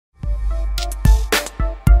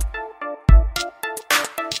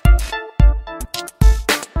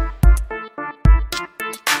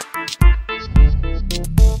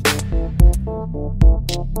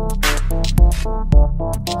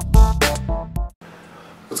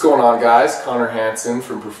What's going on, guys? Connor Hansen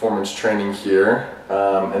from Performance Training here,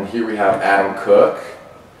 and here we have Adam Cook,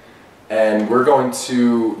 and we're going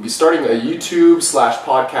to be starting a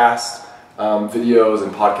YouTube/podcast videos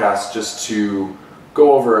and podcasts just to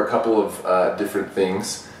go over a couple of different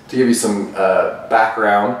things. To give you some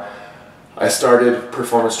background, I started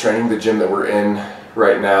Performance Training, the gym that we're in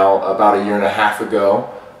right now, about a year and a half ago.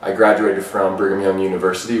 I graduated from Brigham Young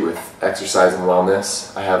University with exercise and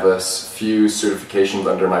wellness. I have a few certifications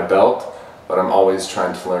under my belt, but I'm always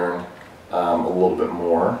trying to learn a little bit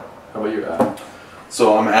more. How about you, Adam?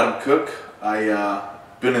 So I'm Adam Cook. I've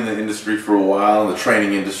been in the industry for a while, in the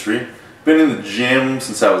training industry. Been in the gym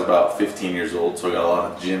since I was about 15 years old, so I got a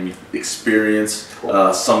lot of gym experience.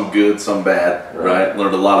 Cool. Some good, some bad, right?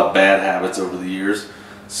 Learned a lot of bad habits over the years.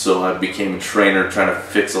 So I became a trainer trying to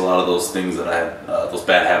fix a lot of those things that I had, those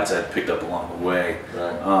bad habits I had picked up along the way.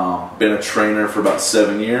 Right. Been a trainer for about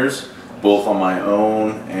 7 years, both on my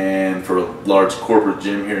own and for a large corporate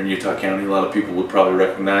gym here in Utah County. A lot of people would probably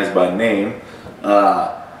recognize by name.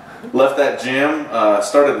 Left that gym,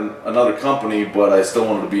 started another company, but I still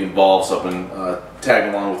wanted to be involved, so I've been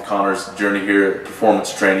tagging along with Connor's journey here at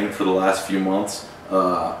Performance Training for the last few months.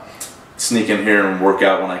 Sneak in here and work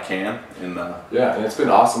out when I can. Yeah, and it's been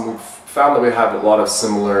awesome. We've found that we have a lot of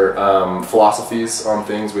similar philosophies on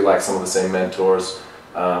things. We like some of the same mentors.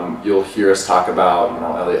 You'll hear us talk about,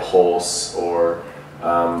 Elliot Hulse or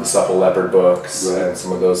the Supple Leopard books, right, and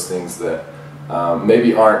some of those things that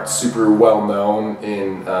maybe aren't super well known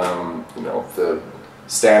in the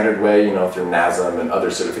standard way, through NASM and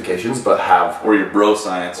other certifications, but have or your bro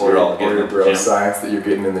science, or your bro science that you're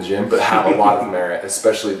getting in the gym, but have a lot of merit.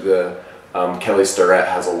 Especially the Kelly Starrett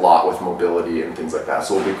has a lot with mobility and things like that.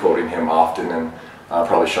 So we'll be quoting him often and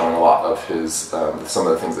probably showing a lot of his some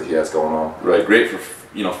of the things that he has going on. Right, great for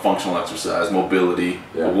functional exercise, mobility.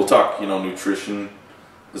 Yeah. We'll talk nutrition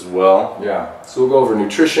as well. Yeah, so we'll go over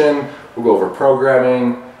nutrition, we'll go over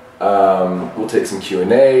programming, we'll take some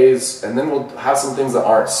Q&As, and then we'll have some things that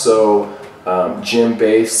aren't so gym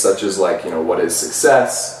based, such as what is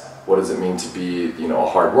success, what does it mean to be a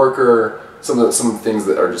hard worker, some things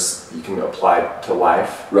that are just you can apply to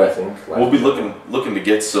life. Right. I think we'll be looking to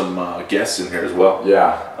get some guests in here as well.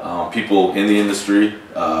 Yeah. People in the industry,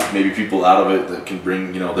 maybe people out of it that can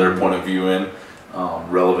bring their point of view in,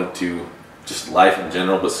 relevant to just life in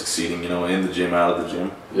general, but succeeding in the gym, out of the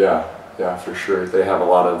gym. Yeah, for sure. They have a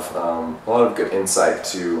lot of good insight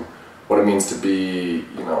to what it means to be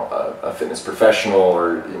a fitness professional,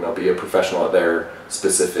 or be a professional at their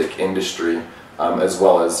specific industry, as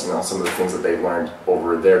well as some of the things that they've learned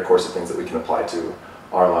over their course of things that we can apply to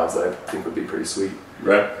our lives that I think would be pretty sweet.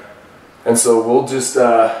 Right. And so we'll just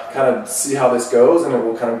kind of see how this goes, and it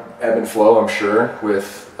will kind of ebb and flow, I'm sure,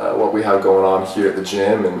 with what we have going on here at the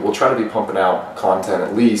gym, and we'll try to be pumping out content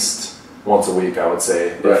at least once a week, I would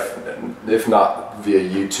say, right, if not via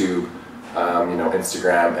YouTube,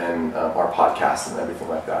 Instagram, and our podcast and everything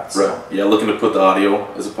like that. So. Right. Yeah, looking to put the audio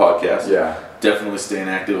as a podcast. Yeah. Definitely staying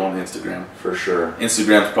active on Instagram. For sure.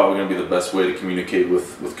 Instagram's probably going to be the best way to communicate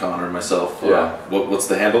with Connor and myself. Yeah. What's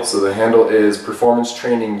the handle? So the handle is Performance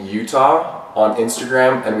Training Utah on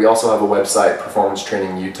Instagram, and we also have a website,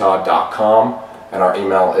 performancetrainingutah.com, and our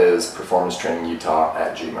email is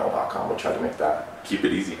performancetrainingutah@gmail.com. We'll try to make that keep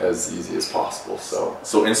it easy, as easy as possible. So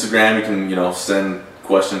Instagram, you can send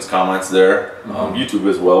questions, comments there. YouTube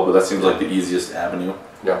as well, but that seems like the easiest avenue.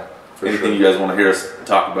 Yeah. Anything you guys want to hear us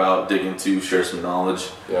talk about, dig into, share some knowledge.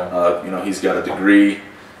 Yeah. He's got a degree,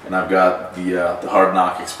 and I've got the hard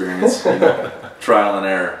knock experience. Trial and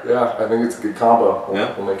error. Yeah, I think it's a good combo.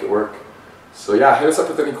 Yeah. We'll make it work. So yeah, hit us up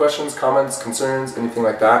with any questions, comments, concerns, anything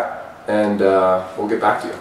like that, and we'll get back to you.